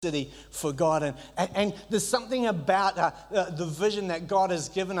city for God, and there's something about the vision that God has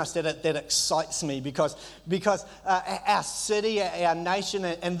given us that excites me because our city, our nation,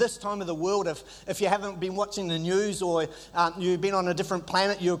 and this time of the world, if you haven't been watching the news or you've been on a different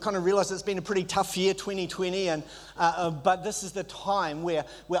planet, you'll kind of realize it's been a pretty tough year, 2020, and but this is the time where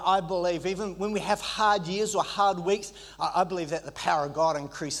I believe, even when we have hard years or hard weeks, I believe that the power of God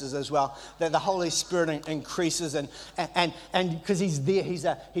increases as well, that the Holy Spirit increases, and because He's there,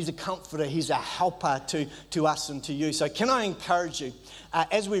 He's a comforter, He's a helper to us and to you. So can I encourage you,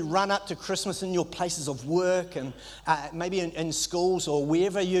 as we run up to Christmas in your places of work and maybe in schools or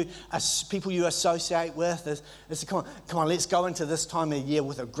wherever people you associate with, is come on, let's go into this time of year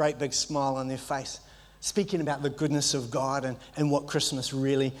with a great big smile on their face, speaking about the goodness of God and what Christmas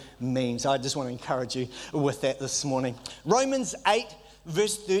really means. I just want to encourage you with that this morning. Romans 8,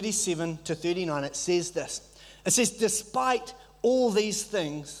 verse 37 to 39, it says this. It says, despite all these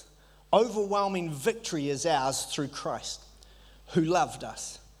things, overwhelming victory is ours through Christ, who loved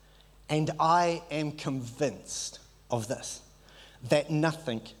us. And I am convinced of this, that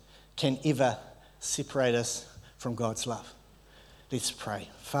nothing can ever separate us from God's love. Let's pray.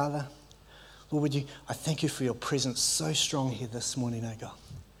 Father, Lord, I thank you for your presence so strong here this morning, oh God.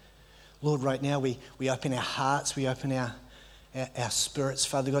 Lord, right now we open our hearts, we open our spirits,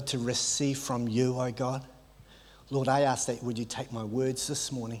 Father God, to receive from you, oh God. Lord, I ask that would you take my words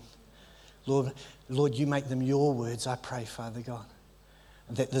this morning. Lord, you make them your words, I pray, Father God.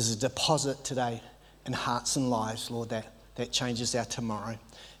 That there's a deposit today in hearts and lives, Lord, that changes our tomorrow.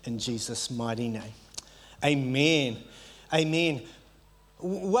 In Jesus' mighty name. Amen. Amen.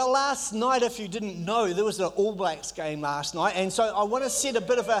 Well, last night, if you didn't know, there was an All Blacks game last night, and so I want to set a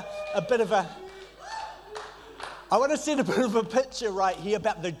bit of a picture right here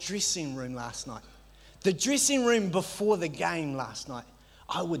about the dressing room last night. The dressing room before the game last night.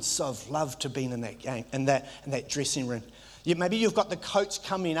 I would so have loved to have been in that game, in that dressing room. Maybe you've got the coach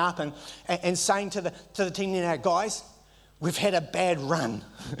coming up and saying to the team, guys, we've had a bad run.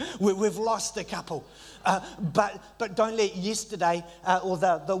 We've lost a couple. But don't let yesterday or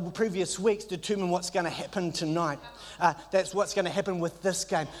the previous weeks determine what's going to happen tonight. That's what's going to happen with this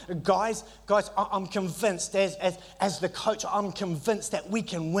game. Guys, I'm convinced, as the coach, I'm convinced that we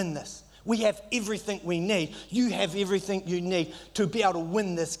can win this. We have everything we need. You have everything you need to be able to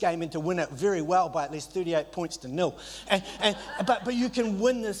win this game and to win it very well by at least 38 points to 0. But you can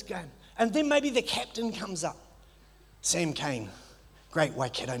win this game. And then maybe the captain comes up. Sam Cane, great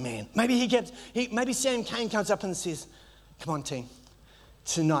Waikato man. Maybe Sam Cane comes up and says, come on team,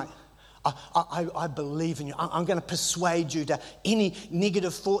 tonight I believe in you. I'm going to persuade you to any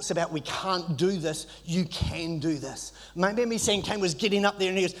negative thoughts about we can't do this, you can do this. Maybe Sam Cane was getting up there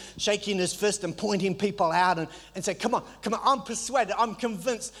and he was shaking his fist and pointing people out and saying, come on, I'm persuaded, I'm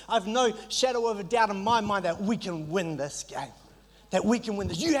convinced, I've no shadow of a doubt in my mind that we can win this game. That we can win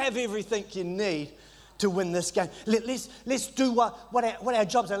this. You have everything you need to win this game. Let's do what our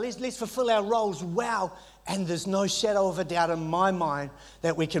jobs are. Let's fulfill our roles well. And there's no shadow of a doubt in my mind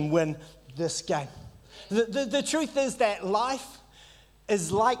that we can win this game. The truth is that life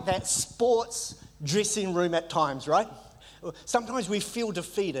is like that sports dressing room at times, right? Sometimes we feel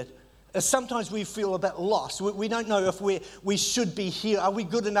defeated. Sometimes we feel a bit lost. We don't know if we should be here. Are we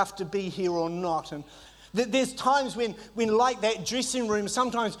good enough to be here or not? And there's times when like that dressing room,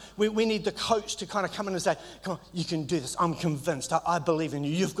 sometimes we need the coach to kind of come in and say, come on, you can do this. I'm convinced. I believe in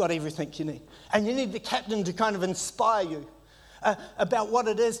you. You've got everything you need. And you need the captain to kind of inspire you about what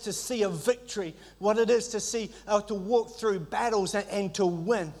it is to see a victory, what it is to see, to walk through battles and to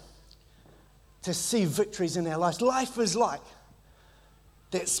win, to see victories in our lives. Life is like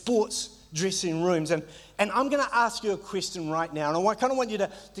that sports dressing rooms. And I'm going to ask you a question right now, and I kind of want you to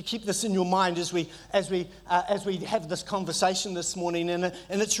keep this in your mind as we have this conversation this morning. And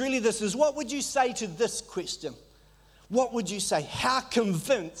it's really this: is what would you say to this question? What would you say? How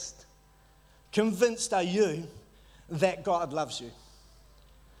convinced are you that God loves you?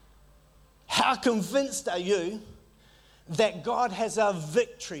 How convinced are you that God has a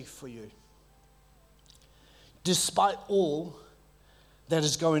victory for you, despite all that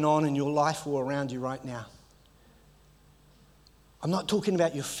is going on in your life or around you right now? I'm not talking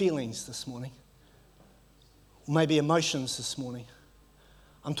about your feelings this morning, or maybe emotions this morning.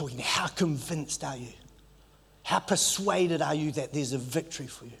 I'm talking, how convinced are you? How persuaded are you that there's a victory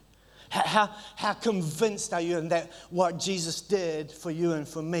for you? How convinced are you in that what Jesus did for you and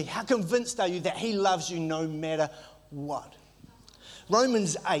for me? How convinced are you that He loves you no matter what?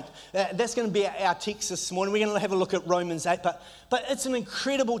 Romans 8. That's going to be our text this morning. We're going to have a look at Romans 8. But it's an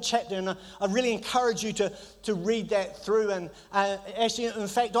incredible chapter, and I really encourage you to read that through. And actually, in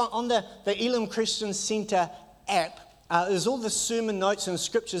fact, on the Elim Christian Centre app, there's all the sermon notes and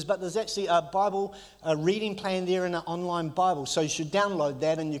scriptures, but there's actually a Bible reading plan there and an online Bible. So you should download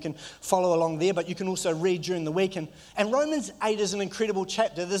that and you can follow along there, but you can also read during the week. And Romans 8 is an incredible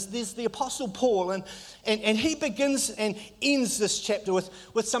chapter. There's the Apostle Paul, and he begins and ends this chapter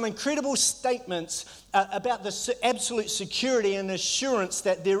with some incredible statements about the absolute security and assurance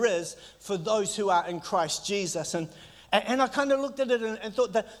that there is for those who are in Christ Jesus. And I kind of looked at it and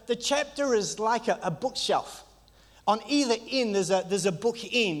thought that the chapter is like a bookshelf. On either end, there's a book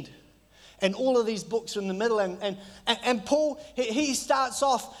end, and all of these books are in the middle. And Paul, he starts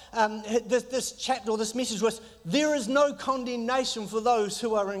off this chapter or this message with, there is no condemnation for those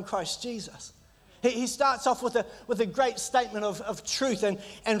who are in Christ Jesus. He starts off with a great statement of truth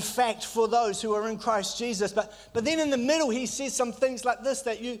and fact for those who are in Christ Jesus. But then in the middle, he says some things like this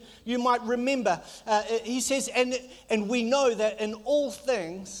that you might remember. He says, and we know that in all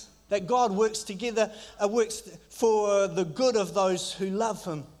things, that God works together, works for the good of those who love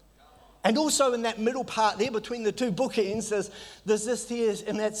him. And also in that middle part there between the two bookends, there's this here,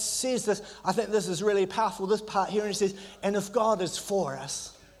 and that says this. I think this is really powerful, this part here, and it says, and if God is for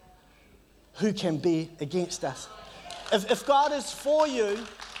us, who can be against us? If God is for you,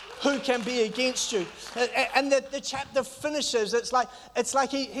 who can be against you? And the chapter finishes, it's like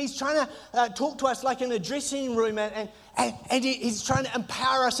he's trying to talk to us like in a dressing room, and he's trying to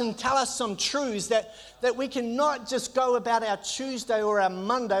empower us and tell us some truths that we can not just go about our Tuesday or our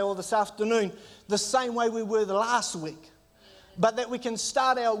Monday or this afternoon the same way we were the last week, but that we can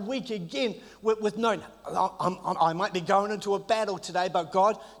start our week again with no, I might be going into a battle today, but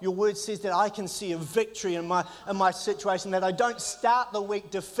God, your word says that I can see a victory in my situation, that I don't start the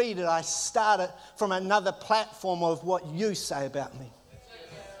week defeated, I start it from another platform of what you say about me.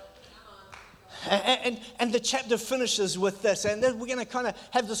 And the chapter finishes with this, and then we're going to kind of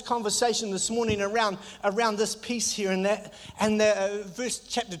have this conversation this morning around this piece here and that, and verse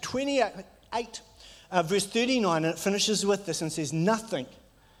chapter 28, verse 39, and it finishes with this and says, nothing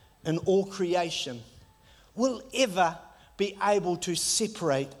in all creation will ever be able to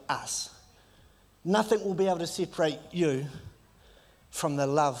separate us. Nothing will be able to separate you from the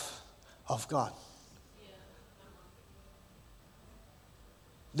love of God.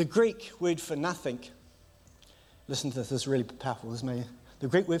 The Greek word for nothing, listen to this is really powerful, isn't it? The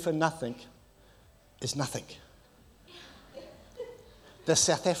Greek word for nothing is nothing. The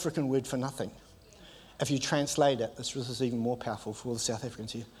South African word for nothing, if you translate it, this is even more powerful for all the South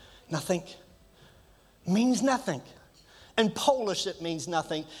Africans here. Nothing means nothing. In Polish, it means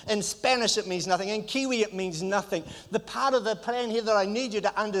nothing. In Spanish, it means nothing. In Kiwi, it means nothing. The part of the plan here that I need you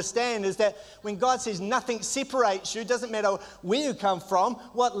to understand is that when God says nothing separates you, it doesn't matter where you come from,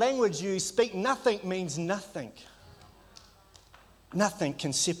 what language you speak, nothing means nothing. Nothing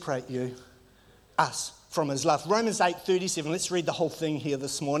can separate you, us, from his love. Romans 8:37, let's read the whole thing here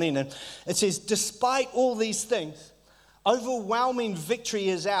this morning. And it says, despite all these things, overwhelming victory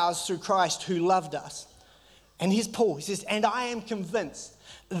is ours through Christ who loved us. And here's Paul, he says, and I am convinced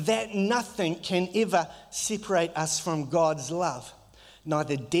that nothing can ever separate us from God's love.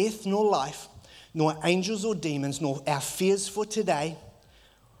 Neither death nor life, nor angels or demons, nor our fears for today,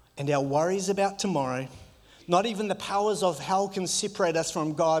 and our worries about tomorrow. Not even the powers of hell can separate us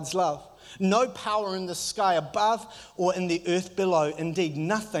from God's love. No power in the sky above or in the earth below. Indeed,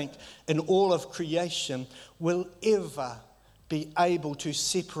 nothing in all of creation will ever be able to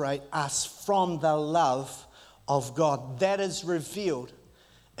separate us from the love of God that is revealed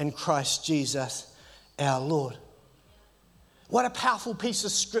in Christ Jesus our Lord. What a powerful piece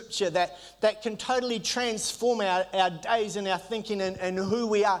of scripture that can totally transform our days and our thinking and who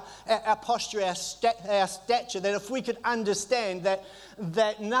we are, our posture, our stature. That if we could understand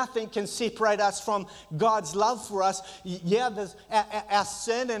that nothing can separate us from God's love for us. Yeah, our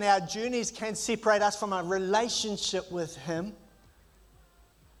sin and our journeys can separate us from a relationship with him.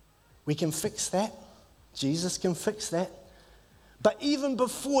 We can fix that. Jesus can fix that. But even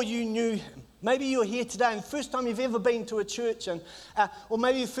before you knew him, maybe you're here today and the first time you've ever been to a church, or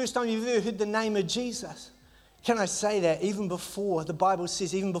maybe the first time you've ever heard the name of Jesus. Can I say that even before, the Bible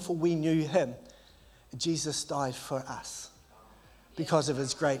says, even before we knew him, Jesus died for us because of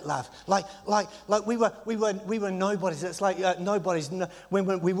his great love. Like we were nobodies. It's like nobodies.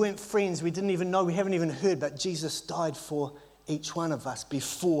 When we weren't friends, we didn't even know, we haven't even heard, but Jesus died for each one of us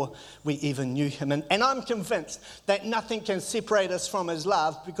before we even knew him. And I'm convinced that nothing can separate us from his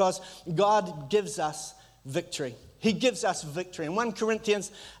love because God gives us victory. He gives us victory. In 1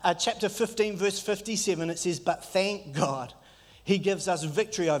 Corinthians chapter 15, verse 57, it says, "But thank God, He gives us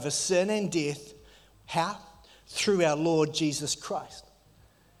victory over sin and death." How? Through our Lord Jesus Christ.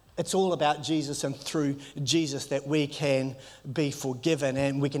 It's all about Jesus, and through Jesus that we can be forgiven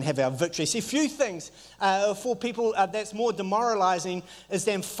and we can have our victory. See, a few things for people that's more demoralizing is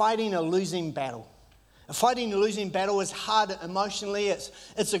them fighting a losing battle. Fighting a losing battle is hard emotionally,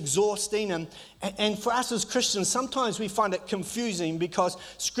 it's exhausting, and for us as Christians, sometimes we find it confusing because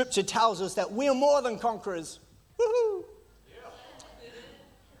Scripture tells us that we are more than conquerors. Woohoo!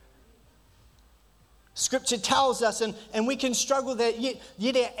 Scripture tells us, and we can struggle that,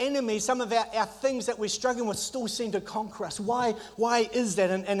 yet our enemies, some of our things that we're struggling with still seem to conquer us. Why is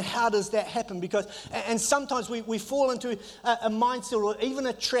that, and how does that happen? Because, and sometimes we fall into a mindset or even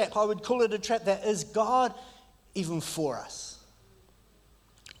a trap, I would call it a trap, that is God even for us.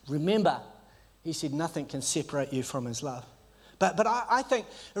 Remember, He said nothing can separate you from His love. But I think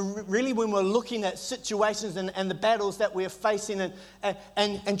really when we're looking at situations and the battles that we're facing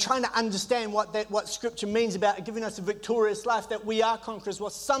and trying to understand what Scripture means about giving us a victorious life, that we are conquerors, well,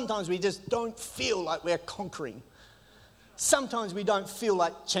 sometimes we just don't feel like we're conquering. Sometimes we don't feel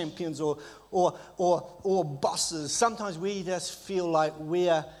like champions or bosses. Sometimes we just feel like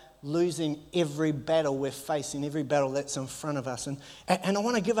we're losing every battle we're facing, every battle that's in front of us. And I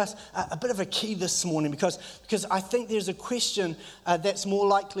want to give us a bit of a key this morning because I think there's a question that's more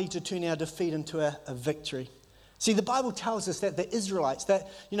likely to turn our defeat into a victory. See, the Bible tells us that the Israelites, that,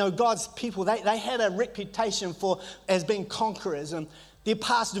 God's people, they had a reputation as being conquerors, and their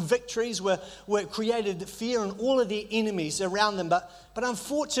past victories were created fear in all of their enemies around them. But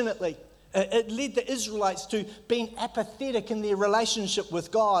unfortunately, it led the Israelites to being apathetic in their relationship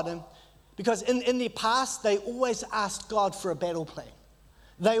with God. And because in their past, they always asked God for a battle plan.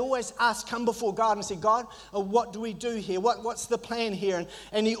 They always come before God and say, "God, what do we do here? What's the plan here?"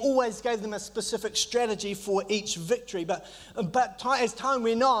 And He always gave them a specific strategy for each victory. But as time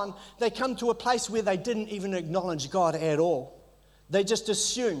went on, they come to a place where they didn't even acknowledge God at all. They just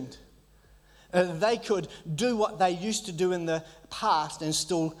assumed they could do what they used to do in the past and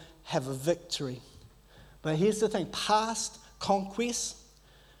still have a victory. But here's the thing, past conquests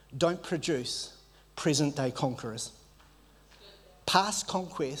don't produce present day conquerors. Past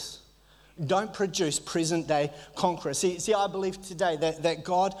conquests don't produce present day conquerors. See, I believe today that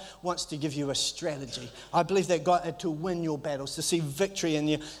God wants to give you a strategy. I believe that God, to win your battles, to see victory in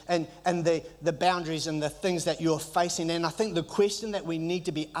you and the boundaries and the things that you're facing. And I think the question that we need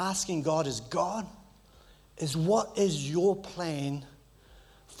to be asking God is, God, what is your plan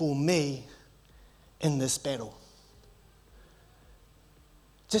for me in this battle?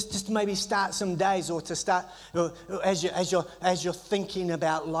 Just to maybe start some days, or to start as you're thinking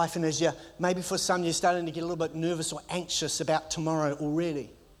about life, and maybe for some you're starting to get a little bit nervous or anxious about tomorrow already.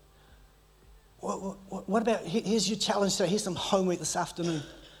 What about, here's your challenge today, here's some homework this afternoon.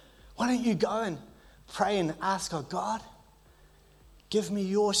 Why don't you go and pray and ask God, give me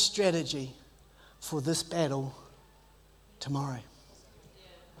your strategy for this battle tomorrow.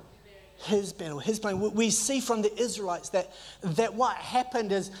 His battle, His plan. We see from the Israelites that what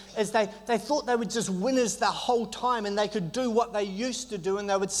happened is they thought they would just winners the whole time, and they could do what they used to do and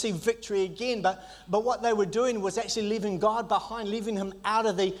they would see victory again. But what they were doing was actually leaving God behind, leaving Him out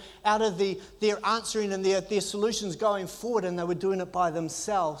of their answering and their solutions going forward, and they were doing it by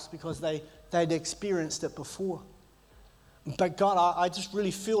themselves because they'd experienced it before. But God, I just really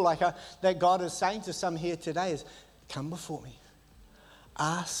feel like that God is saying to some here today is, come before me,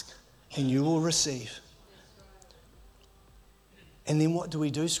 ask, and you will receive. And then what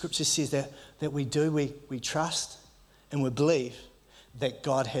do? Scripture says that we trust and we believe that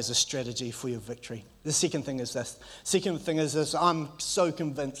God has a strategy for your victory. The second thing is this. I'm so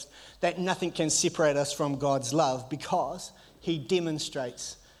convinced that nothing can separate us from God's love because He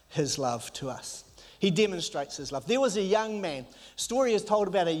demonstrates His love to us. He demonstrates His love. There was a young man. Story is told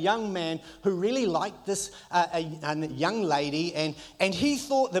about a young man who really liked this a young lady, and he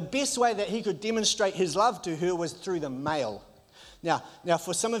thought the best way that he could demonstrate his love to her was through the mail. Now,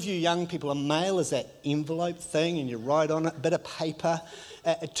 for some of you young people, a mail is that envelope thing, and you write on it a bit of paper.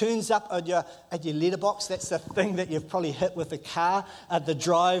 It turns up at your letterbox. That's the thing that you've probably hit with the car at the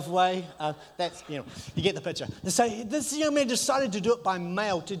driveway. You get the picture. So this young man decided to do it by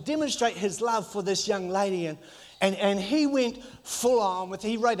mail to demonstrate his love for this young lady, and he went full on with.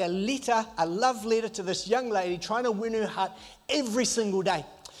 He wrote a love letter to this young lady, trying to win her heart every single day.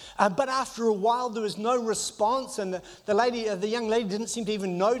 But after a while, there was no response, and the young lady didn't seem to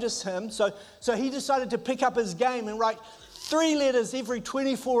even notice him. So he decided to pick up his game and write 3 letters every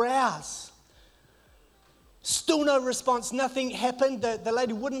 24 hours. Still no response, nothing happened. The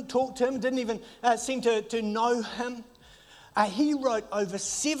lady wouldn't talk to him, didn't even seem to know him. He wrote over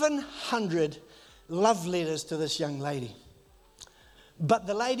 700 love letters to this young lady. But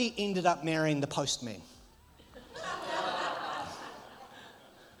the lady ended up marrying the postman.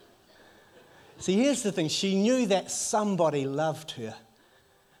 See, here's the thing. She knew that somebody loved her,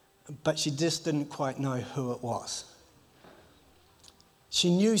 but she just didn't quite know who it was. She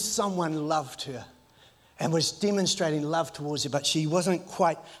knew someone loved her and was demonstrating love towards her, but she wasn't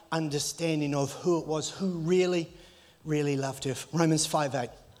quite understanding of who it was, who really loved her. Romans 5:8.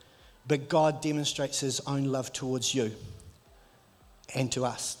 But God demonstrates his own love towards you and to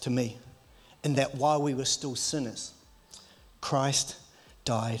us, to me, in that while we were still sinners, Christ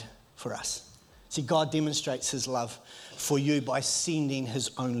died for us. See, God demonstrates his love for you by sending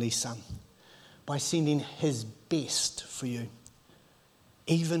his only son, by sending his best for you,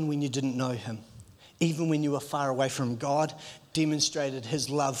 even when you didn't know him. Even when you were far away from God, demonstrated his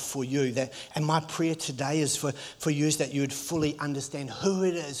love for you. And my prayer today is for you is that you would fully understand who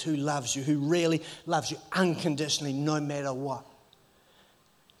it is who loves you, who really loves you unconditionally, no matter what.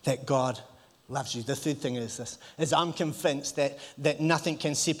 That God loves you. The third thing is this, is I'm convinced that nothing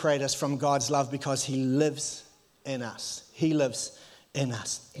can separate us from God's love because he lives in us. He lives in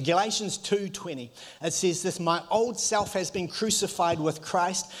us. Galatians 2:20, it says this, my old self has been crucified with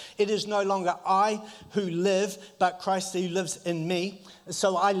Christ. It is no longer I who live, but Christ who lives in me.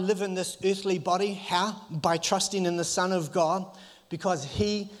 So I live in this earthly body. How? By trusting in the Son of God, because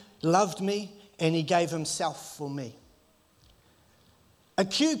he loved me and he gave himself for me. A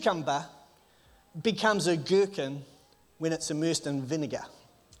cucumber becomes a gherkin when it's immersed in vinegar.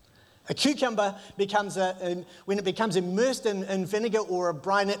 A cucumber when it becomes immersed in vinegar or a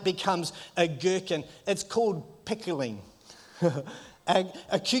brine, it becomes a gherkin. It's called pickling.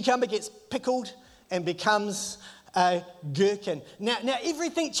 A cucumber gets pickled and becomes a gherkin. Now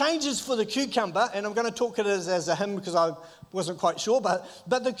everything changes for the cucumber, and I'm going to talk it as a hymn because I wasn't quite sure, but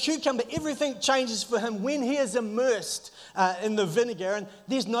the cucumber, everything changes for him when he is immersed in the vinegar, and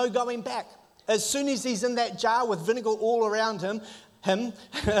there's no going back. As soon as he's in that jar with vinegar all around him,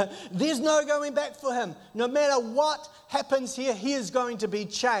 there's no going back for him. No matter what happens here, he is going to be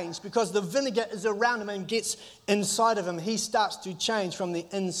changed because the vinegar is around him and gets inside of him. He starts to change from the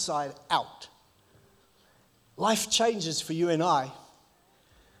inside out. Life changes for you and I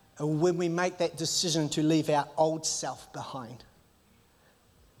when we make that decision to leave our old self behind.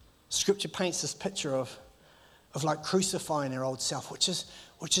 Scripture paints this picture of like crucifying our old self, which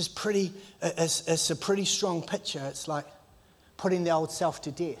is pretty. It's a pretty strong picture. It's like putting the old self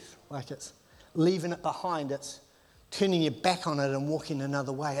to death, like it's leaving it behind, it's turning your back on it and walking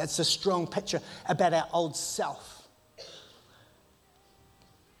another way. It's a strong picture about our old self.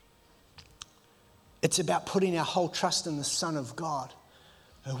 It's about putting our whole trust in the Son of God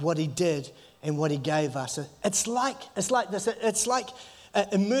and what he did and what he gave us. It's like this. It's like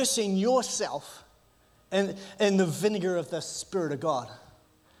immersing yourself in the vinegar of the Spirit of God.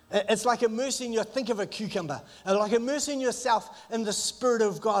 It's like immersing think of a cucumber, like immersing yourself in the Spirit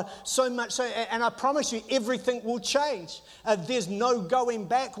of God so much so, and I promise you, everything will change. There's no going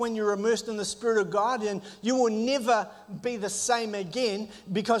back when you're immersed in the Spirit of God, and you will never be the same again,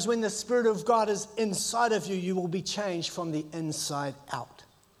 because when the Spirit of God is inside of you, you will be changed from the inside out.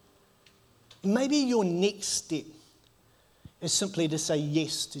 Maybe your next step is simply to say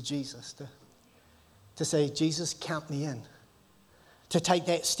yes to Jesus, to say, Jesus, count me in. To take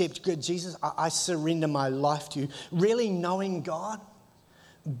that step, good Jesus, I surrender my life to you. Really knowing God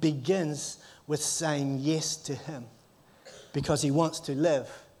begins with saying yes to him because he wants to live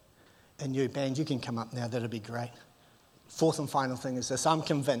in you. Band, you can come up now, that'll be great. Fourth and final thing is this, I'm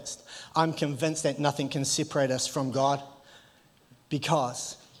convinced that nothing can separate us from God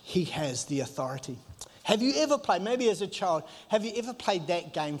because he has the authority. Have you ever played, maybe as a child, have you ever played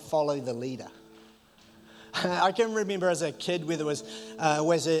that game, Follow the Leader? I can remember as a kid, whether it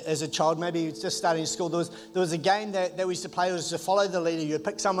was as a child, maybe just starting school, there was a game that we used to play. It was to follow the leader. You would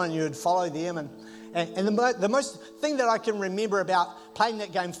pick someone, you would follow them. And the most thing that I can remember about playing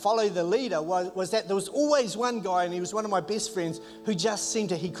that game, Follow the Leader, was that there was always one guy, and he was one of my best friends, who just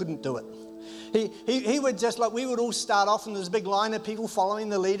seemed he couldn't do it. He would just, like, we would all start off, and there's a big line of people following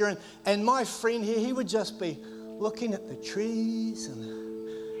the leader, and my friend here, he would just be looking at the trees and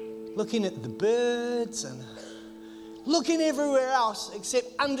looking at the birds and looking everywhere else except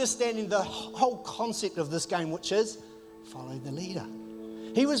understanding the whole concept of this game, which is follow the leader.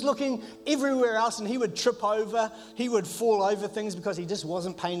 He was looking everywhere else, and he would trip over, he would fall over things because he just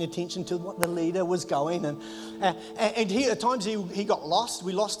wasn't paying attention to what the leader was going. And he, at times he got lost.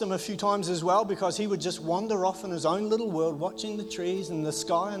 We lost him a few times as well because he would just wander off in his own little world, watching the trees and the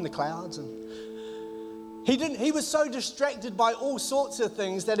sky and the clouds. And he was so distracted by all sorts of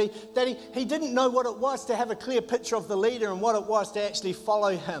things that he didn't know what it was to have a clear picture of the leader and what it was to actually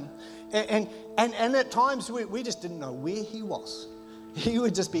follow him. And at times we just didn't know where he was. He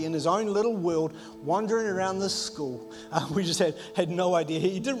would just be in his own little world, wandering around the school. We just had no idea.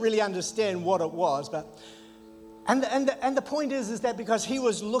 He didn't really understand what it was. And the point is that because he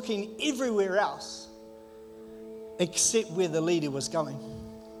was looking everywhere else except where the leader was going.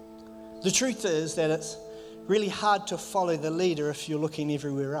 The truth is that it's really hard to follow the leader if you're looking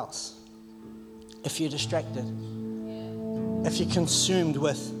everywhere else. If you're distracted. If you're consumed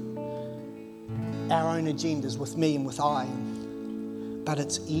with our own agendas, with me and with I. But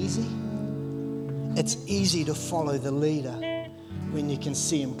it's easy. It's easy to follow the leader when you can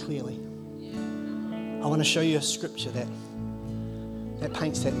see him clearly. I want to show you a scripture that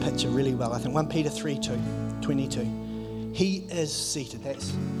paints that picture really well. I think 1 Peter 3:22. He is seated.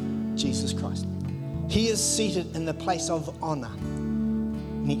 That's Jesus Christ. He is seated in the place of honor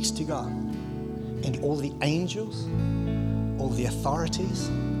next to God. And all the angels, all the authorities,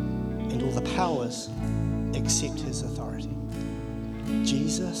 and all the powers accept his authority.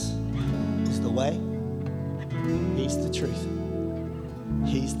 Jesus is the way, he's the truth,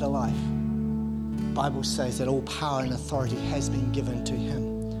 he's the life. The Bible says that all power and authority has been given to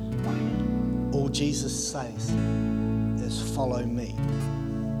him. All Jesus says is follow me.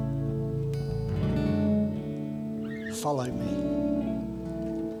 Follow me.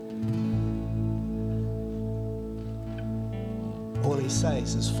 All he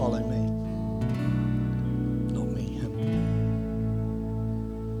says is follow me.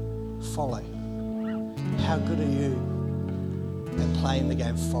 Follow. How good are you at playing the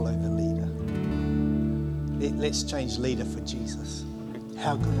game follow the leader? Let's change leader for Jesus.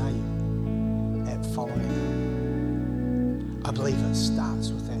 How good are you at following him? I believe it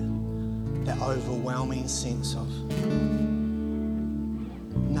starts with that overwhelming sense of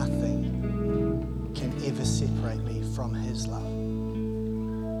nothing can ever separate me from his love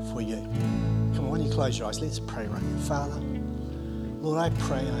for you. Come on, why don't you close your eyes? Let's pray right now. Father, Lord, I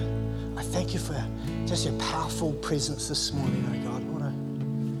pray, I thank you for just your powerful presence this morning, oh God.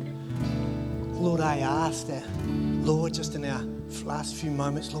 Lord, I ask that, Lord, just in our last few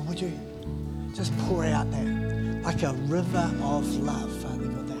moments, Lord, would you just pour out that, like a river of love, Father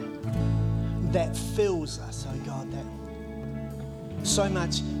God, that fills us, oh God, that so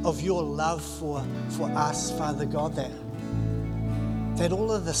much of your love for us, Father God, that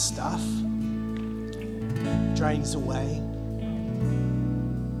all of the stuff drains away.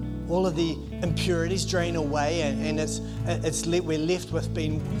 All of the impurities drain away, and we're left with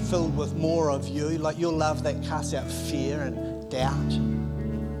being filled with more of you, like your love that casts out fear and doubt.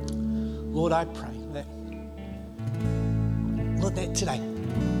 Lord, I pray that, Lord, that today,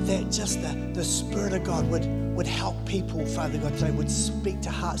 that just the Spirit of God would help people, Father God, today would speak to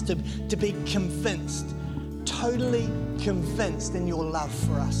hearts, to be convinced, totally convinced in your love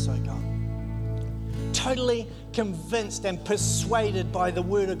for us, oh God. Totally convinced and persuaded by the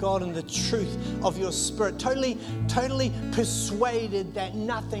word of God and the truth of your Spirit. Totally persuaded that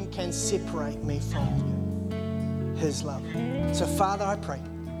nothing can separate me from you, his love. So Father, I pray,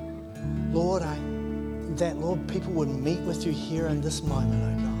 Lord, that Lord, people would meet with you here in this moment,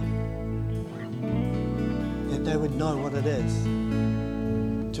 oh God. That they would know what it is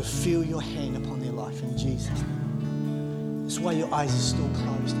to feel your hand upon their life in Jesus' name. That's why your eyes are still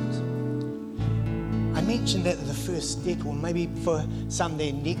closed. I mentioned that the first step, or maybe for some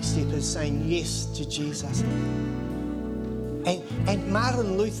their next step, is saying yes to Jesus. And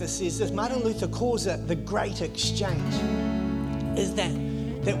Martin Luther says this, Martin Luther calls it the great exchange, is that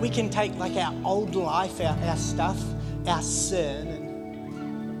we can take like our old life, our stuff, our sin,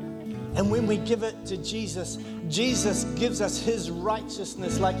 and when we give it to Jesus, Jesus gives us his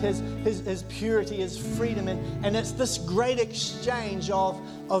righteousness, like his purity, his freedom. And it's this great exchange of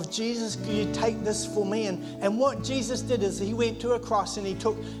Jesus, you take this for me. And what Jesus did is he went to a cross and he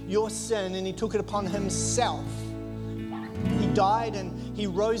took your sin and he took it upon himself. He died and he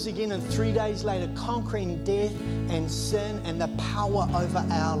rose again, and 3 days later, conquering death and sin and the power over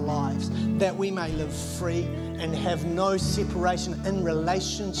our lives, that we may live free and have no separation in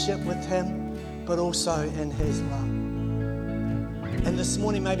relationship with him, but also in his love. And this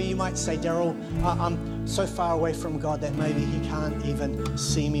morning, maybe you might say, Daryl, I'm so far away from God that maybe he can't even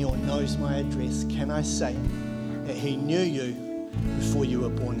see me or knows my address. Can I say that he knew you before you were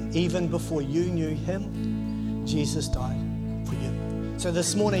born. Even before you knew him, Jesus died for you. So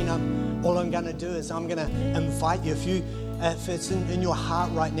this morning, all I'm going to do is I'm going to invite you. If it's in your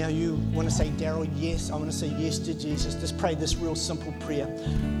heart right now, you want to say, Daryl, yes, I want to say yes to Jesus. Just pray this real simple prayer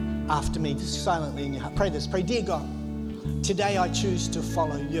after me, just silently in your heart. Pray this. Pray, dear God, today I choose to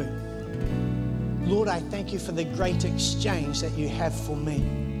follow you. Lord, I thank you for the great exchange that you have for me.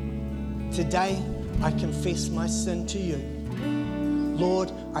 Today, I confess my sin to you.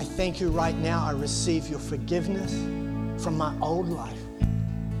 Lord, I thank you right now. I receive your forgiveness from my old life.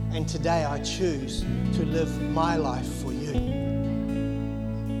 And today I choose to live my life for you.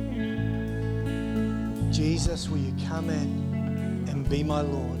 Jesus, will you come in and be my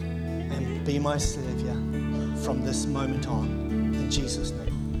Lord and be my Savior from this moment on? In Jesus' name.